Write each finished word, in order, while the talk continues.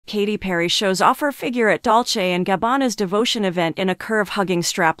Katy Perry shows off her figure at Dolce & Gabbana's devotion event in a curve-hugging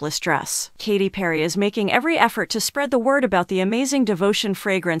strapless dress. Katy Perry is making every effort to spread the word about the amazing devotion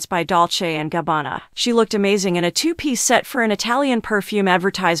fragrance by Dolce & Gabbana. She looked amazing in a two-piece set for an Italian perfume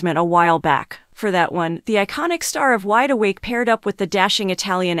advertisement a while back. For that one, the iconic star of Wide Awake paired up with the dashing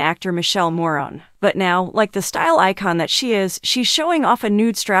Italian actor Michele Morone. But now, like the style icon that she is, she's showing off a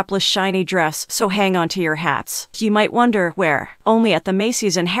nude strapless shiny dress, so hang on to your hats. You might wonder, where? Only at the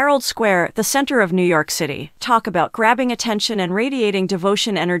Macy's in Herald Square, the center of New York City. Talk about grabbing attention and radiating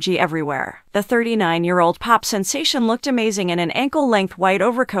devotion energy everywhere. The 39-year-old pop sensation looked amazing in an ankle-length white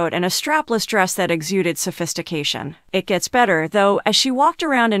overcoat and a strapless dress that exuded sophistication. It gets better, though, as she walked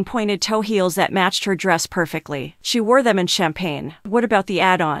around in pointed toe heels that matched her dress perfectly. She wore them in champagne. What about the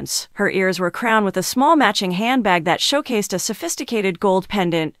add-ons? Her ears were crowned with a small matching handbag that showcased a sophisticated gold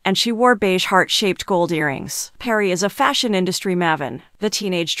pendant, and she wore beige heart-shaped gold earrings. Perry is a fashion industry maven. The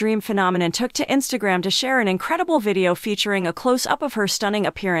teenage dream phenomenon took to Instagram to share an incredible video featuring a close-up of her stunning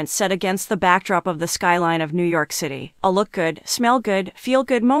appearance set against the backdrop of the skyline of New York City. A look good, smell good, feel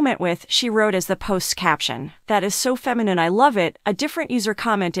good moment with, she wrote as the post's caption. "That is so feminine, I love it," a different user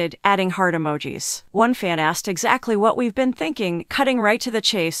commented, adding heart emojis. One fan asked exactly what we've been thinking, cutting right to the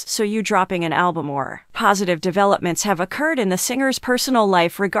chase, so you dropping an album or. Positive developments have occurred in the singer's personal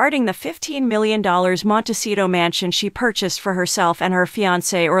life regarding the $15 million Montecito mansion she purchased for herself and her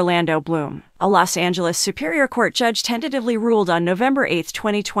fiancé Orlando Bloom. A Los Angeles Superior Court judge tentatively ruled on November 8,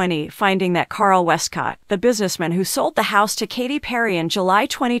 2020, finding that Carl Westcott, the businessman who sold the house to Katy Perry in July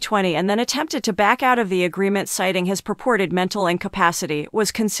 2020 and then attempted to back out of the agreement citing his purported mental incapacity,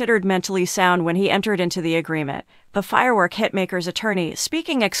 was considered mentally sound when he entered into the agreement. The firework hitmaker's attorney,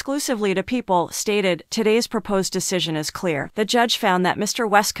 speaking exclusively to People, stated, "Today's proposed decision is clear. The judge found that Mr.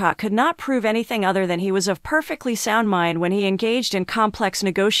 Westcott could not prove anything other than he was of perfectly sound mind when he engaged in complex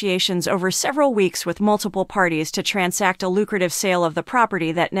negotiations over several weeks with multiple parties to transact a lucrative sale of the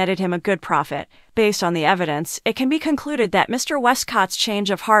property that netted him a good profit. Based on the evidence, it can be concluded that Mr. Westcott's change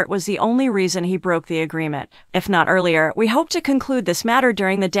of heart was the only reason he broke the agreement. If not earlier, we hope to conclude this matter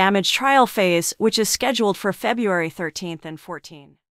during the damage trial phase, which is scheduled for February 13th and 14th.